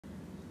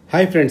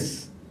Hi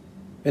friends,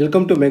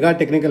 welcome to Mega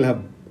Technical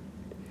Hub.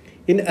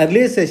 In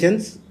earlier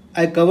sessions,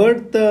 I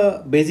covered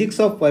the basics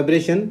of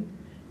vibration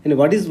and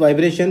what is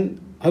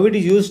vibration, how it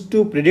is used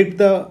to predict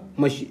the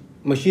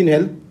machine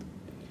health.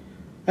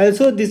 I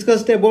also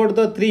discussed about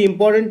the three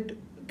important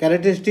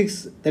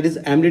characteristics, that is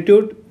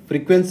amplitude,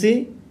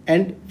 frequency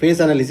and phase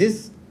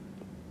analysis.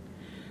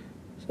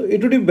 So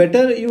it would be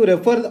better you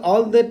refer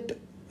all that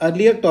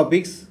earlier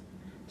topics,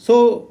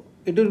 so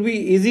it will be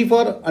easy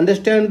for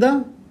understand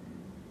the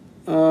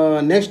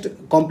next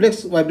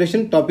complex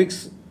vibration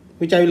topics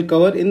which I will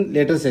cover in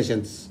later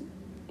sessions.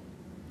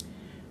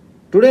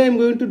 Today I am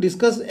going to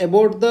discuss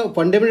about the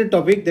fundamental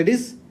topic, that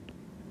is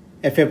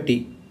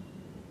FFT.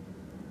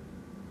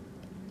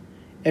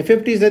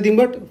 FFT is nothing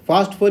but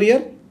fast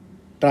Fourier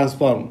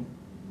transform.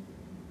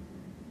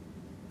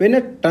 When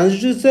a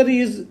transducer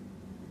is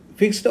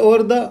fixed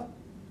over the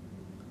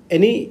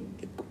any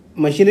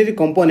machinery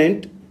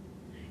component,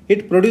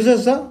 it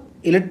produces a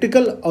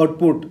electrical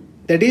output,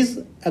 that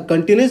is a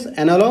continuous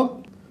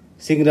analog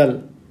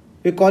signal.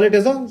 We call it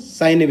as a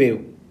sine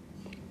wave,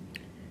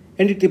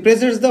 and it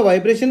represents the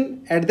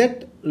vibration at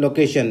that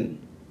location.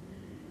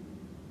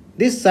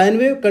 This sine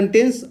wave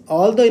contains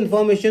all the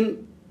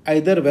information,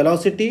 either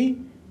velocity,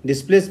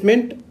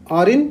 displacement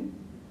or in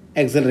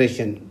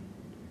acceleration.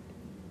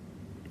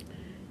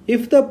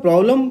 If the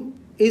problem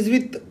is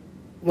with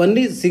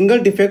only single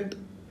defect,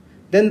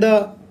 then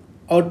the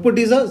output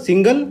is a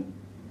single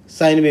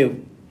sine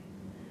wave.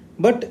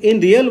 But in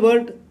real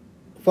world,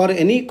 for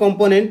any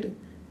component,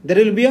 there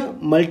will be a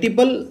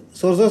multiple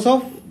sources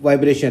of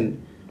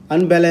vibration.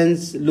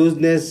 Unbalance,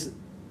 looseness,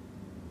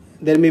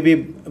 there may be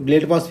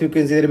blade pass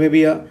frequency, there may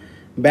be a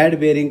bad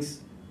bearings.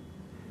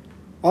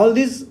 All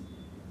these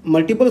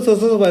multiple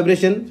sources of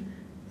vibration,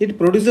 it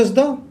produces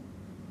the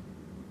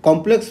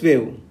complex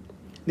wave.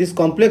 This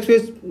complex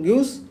wave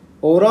gives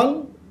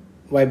overall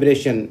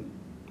vibration.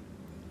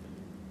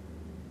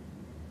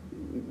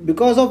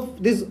 Because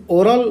of this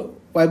overall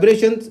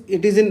vibrations,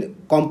 it is in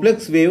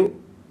complex wave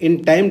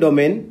in time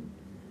domain.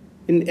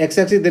 In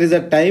x-axis there is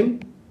a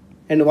time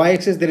and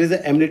y-axis there is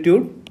an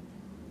amplitude.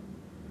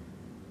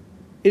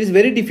 It is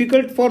very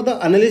difficult for the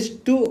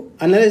analyst to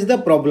analyze the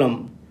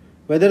problem,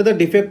 whether the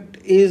defect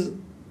is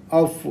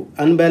of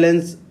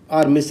unbalance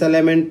or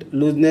misalignment,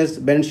 looseness,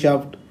 bent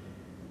shaft.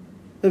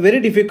 It's very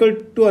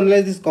difficult to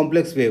analyze this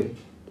complex wave.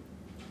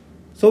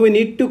 So we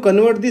need to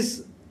convert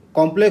this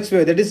complex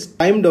wave, that is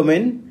time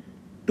domain,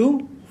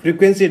 to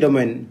frequency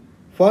domain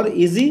for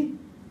easy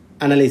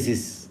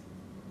analysis.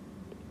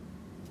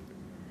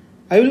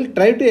 I will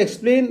try to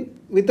explain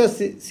with a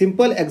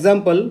simple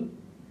example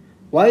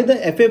why the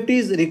FFT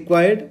is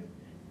required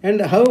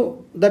and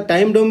how the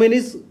time domain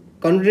is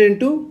converted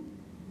into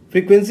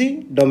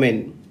frequency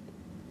domain.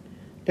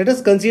 Let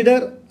us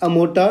consider a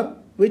motor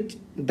which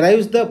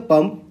drives the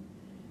pump,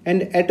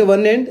 and at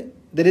one end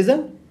there is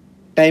a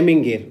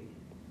timing gear.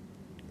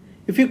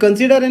 If you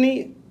consider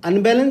any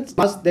unbalanced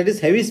mass, that is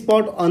heavy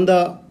spot on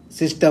the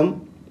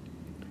system,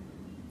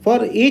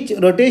 for each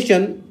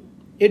rotation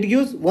it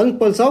gives one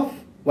pulse of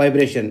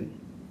vibration.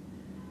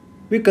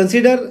 We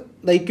consider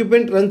the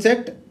equipment runs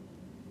at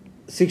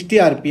 60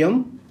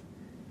 rpm,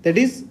 that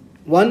is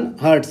 1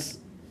 hertz.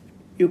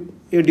 You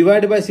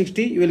divide by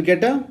 60, you will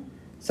get a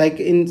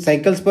in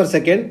cycles per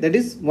second, that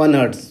is 1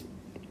 hertz.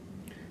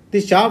 The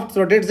shaft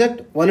rotates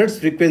at 1 hertz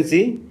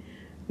frequency.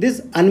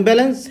 This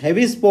unbalanced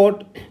heavy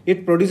spot,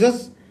 it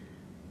produces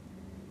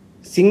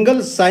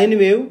single sine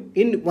wave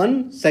in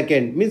 1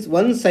 second. Means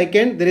 1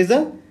 second there is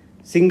a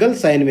single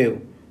sine wave.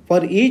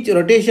 For each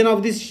rotation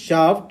of this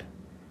shaft,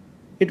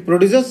 it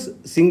produces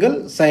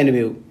single sine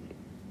wave.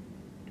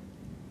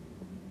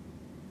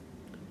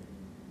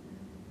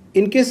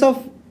 In case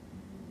of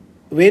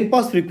vane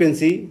pass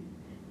frequency,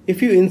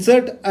 if you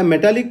insert a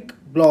metallic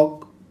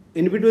block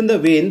in between the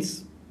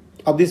vanes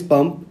of this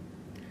pump,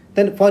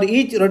 then for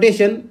each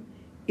rotation,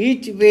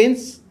 each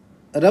vanes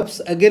rubs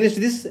against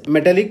this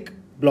metallic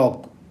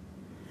block.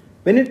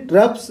 When it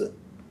rubs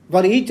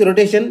for each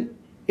rotation,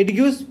 it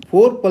gives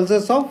 4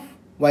 pulses of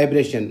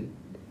vibration.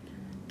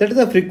 That is,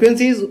 the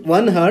frequency is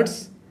 1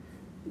 hertz.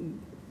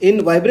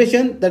 In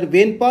vibration, that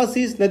vane pass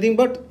is nothing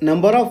but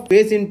number of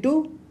phase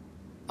into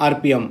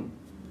rpm.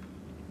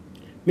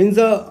 Means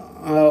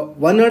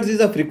 1 hertz is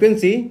the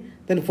frequency,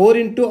 then 4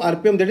 into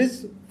rpm, that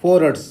is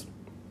 4 hertz.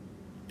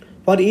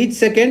 For each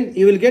second,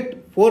 you will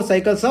get 4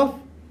 cycles of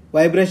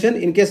vibration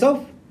in case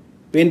of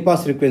vane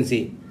pass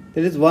frequency.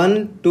 That is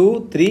 1,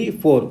 2, 3,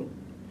 4.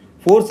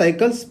 4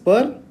 cycles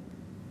per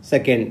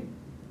second.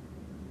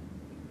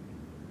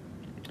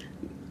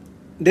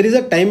 There is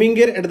a timing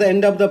gear at the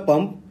end of the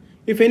pump.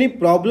 If any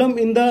problem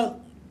in the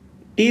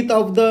teeth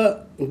of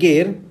the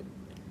gear,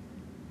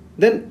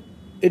 then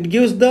it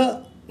gives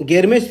the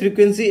gear mesh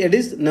frequency, it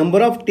is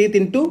number of teeth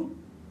into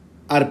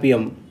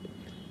rpm.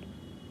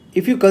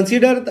 If you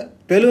consider the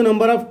 12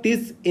 number of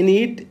teeth in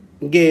each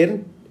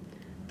gear,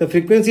 the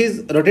frequency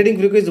is rotating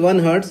frequency is 1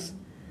 hertz,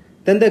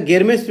 then the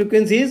gear mesh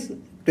frequency is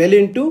 12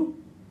 into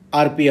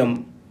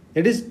rpm.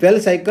 It is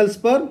 12 cycles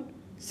per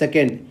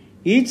second.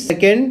 Each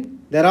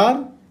second there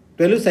are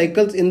 12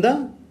 cycles in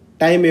the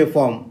time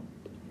waveform.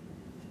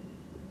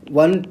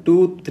 1,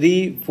 2,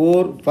 3,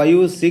 4,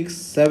 5, 6,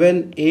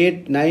 7,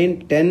 8,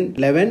 9, 10,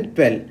 11,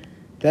 12.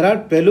 There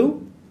are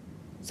 12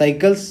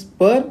 cycles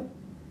per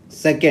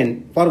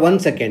second for 1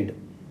 second.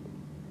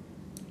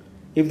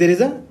 If there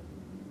is a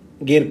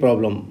gear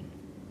problem.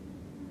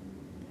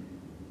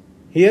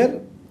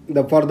 Here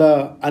for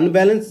the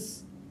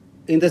unbalance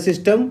in the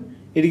system,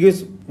 it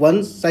gives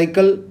 1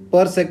 cycle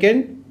per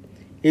second.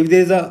 If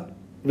there is a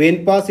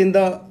vane pass in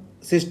the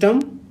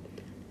system,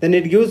 then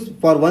it gives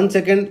for 1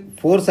 second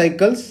 4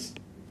 cycles.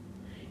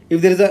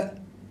 If there is a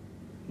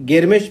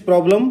gear mesh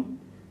problem,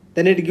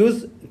 then it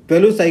gives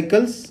 12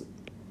 cycles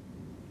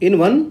in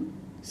 1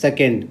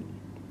 second.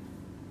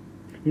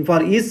 And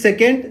for each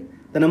second,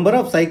 the number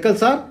of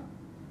cycles are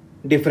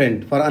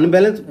different. For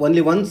unbalanced,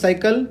 only 1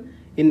 cycle.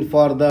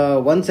 For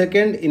the 1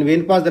 second, in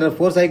vane pass there are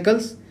 4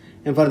 cycles,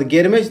 and for the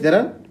gear mesh there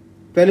are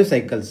 12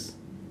 cycles.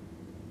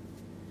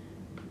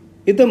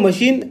 If the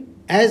machine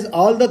has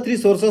all the 3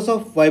 sources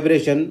of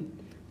vibration,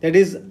 that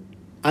is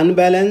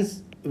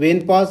unbalance,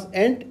 vane pass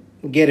and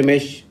gear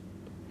mesh,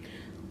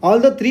 all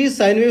the 3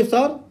 sine waves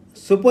are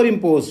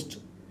superimposed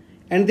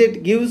and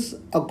that gives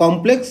a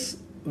complex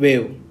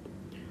wave.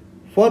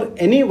 For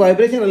any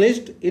vibration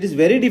analyst, it is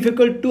very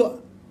difficult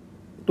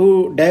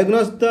to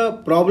diagnose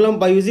the problem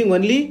by using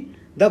only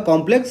the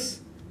complex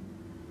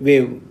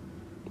wave.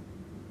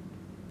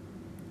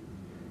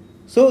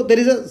 So there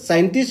is a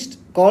scientist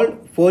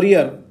called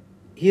Fourier.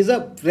 He is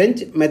a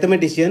French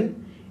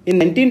mathematician. In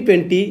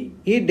 1920,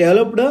 he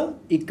developed an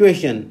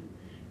equation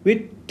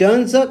which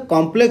turns a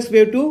complex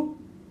wave to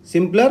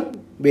simpler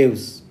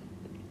waves.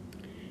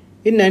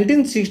 In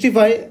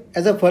 1965,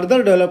 as a further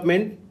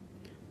development,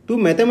 two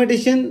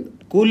mathematicians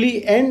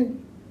Cooley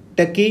and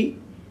Tuckey,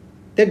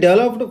 they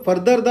developed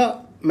further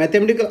the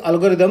mathematical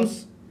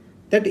algorithms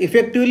that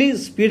effectively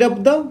speed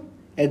up the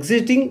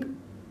existing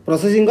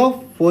processing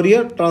of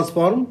Fourier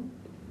transform.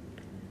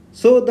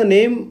 So the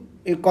name,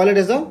 you call it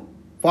as a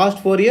fast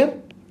Fourier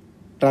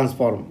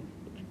transform.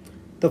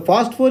 The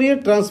fast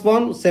Fourier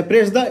transform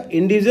separates the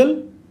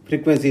individual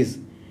frequencies.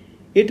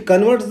 It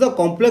converts the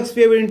complex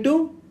wave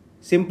into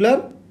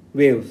simpler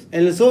waves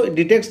and also it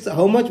detects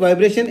how much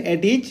vibration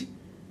at each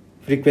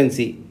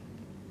frequency.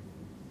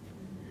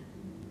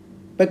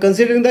 By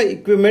considering the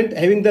equipment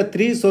having the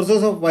 3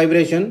 sources of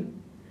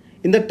vibration,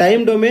 in the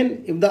time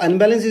domain, if the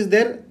unbalance is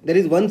there, there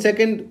is 1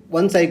 second,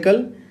 1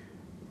 cycle.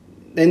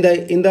 Then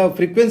in the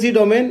frequency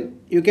domain,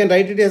 you can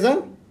write it as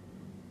a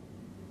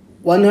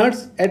 1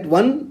 Hertz at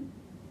 1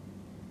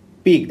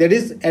 peak. That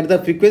is at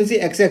the frequency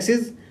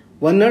x-axis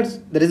 1 Hertz,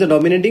 there is a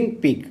dominating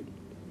peak.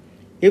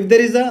 If there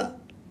is a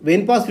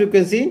vane pass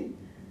frequency,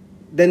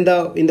 then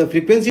in the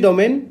frequency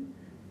domain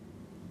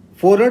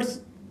 4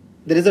 Hertz,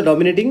 there is a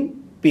dominating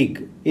peak.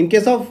 In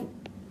case of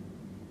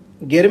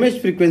gear mesh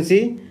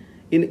frequency,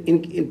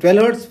 in 12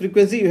 Hertz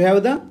frequency, you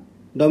have the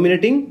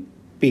dominating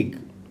peak.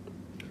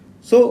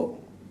 So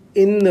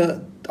in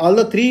all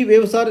the 3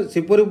 waves are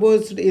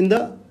superimposed in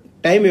the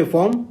time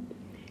waveform.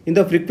 In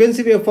the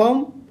frequency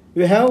waveform,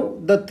 you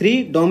have the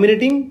 3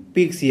 dominating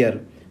peaks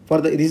here.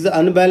 This is the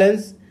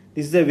unbalance,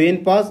 this is the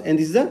vane pass, and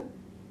this is the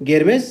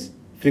gear mesh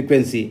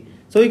frequency.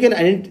 So you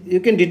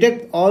can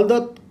detect all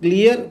the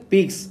clear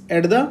peaks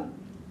at the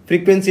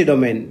frequency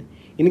domain.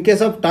 In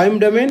case of time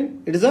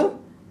domain, it is a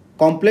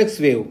complex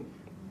wave.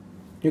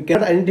 You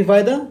cannot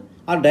identify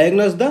or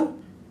diagnose the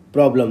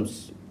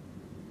problems.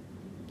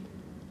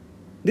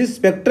 This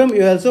spectrum,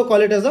 you also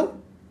call it as a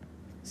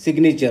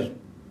signature.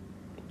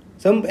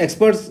 Some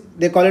experts,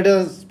 they call it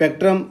as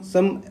spectrum.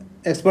 Some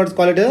experts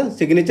call it as a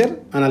signature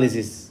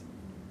analysis.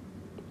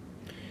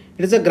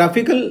 It is a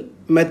graphical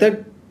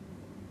method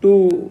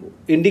to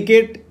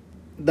indicate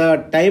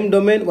the time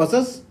domain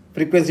versus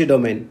frequency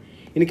domain.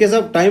 In case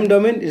of time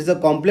domain, it is a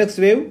complex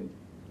wave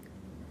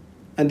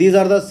and these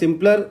are the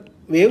simpler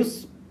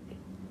waves,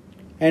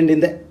 and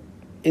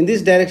in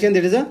this direction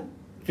there is a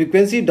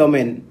frequency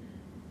domain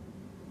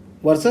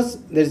versus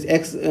there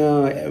is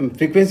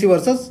frequency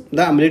versus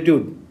the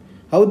amplitude.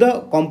 How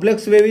the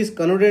complex wave is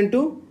converted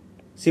into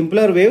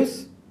simpler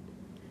waves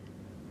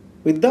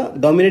with the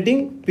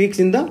dominating peaks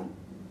in the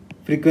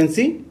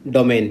frequency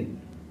domain.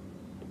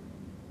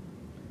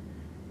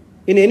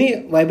 In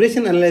any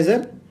vibration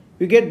analyzer,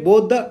 we get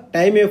both the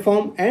time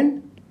waveform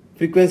and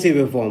frequency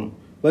waveform.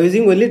 By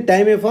using only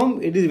time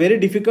waveform, it is very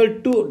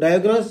difficult to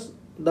diagnose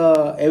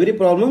every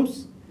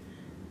problems.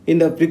 In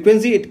the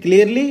frequency, it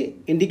clearly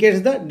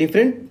indicates the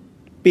different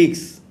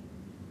peaks.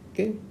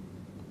 Okay.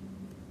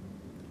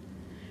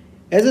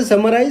 As a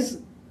summarize,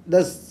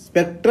 the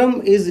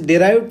spectrum is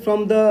derived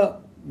from the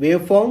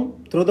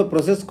waveform through the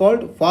process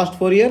called fast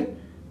Fourier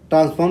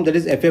transform, that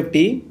is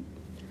FFT.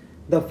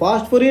 The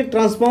fast Fourier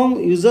transform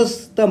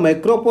uses the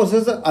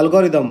microprocessor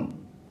algorithm,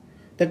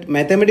 that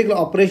mathematical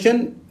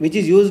operation which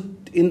is used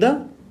in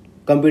the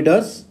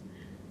computers.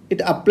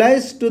 It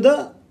applies to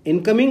the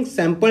incoming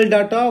sample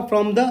data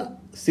from the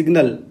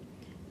signal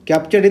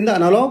captured in the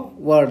analog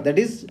world, that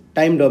is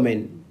time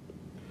domain.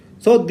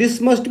 So this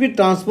must be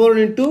transformed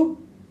into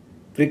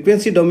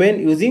frequency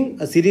domain using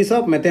a series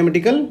of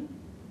mathematical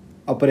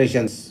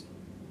operations.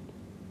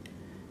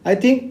 I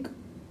think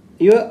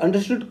you have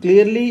understood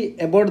clearly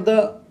about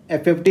the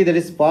FFT, that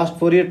is fast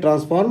Fourier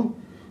transform,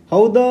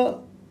 how the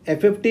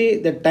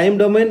FFT, the time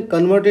domain,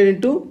 converted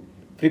into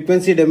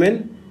frequency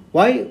domain,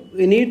 why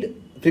we need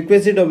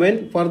frequency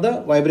domain for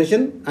the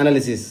vibration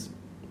analysis.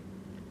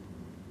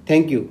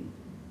 Thank you.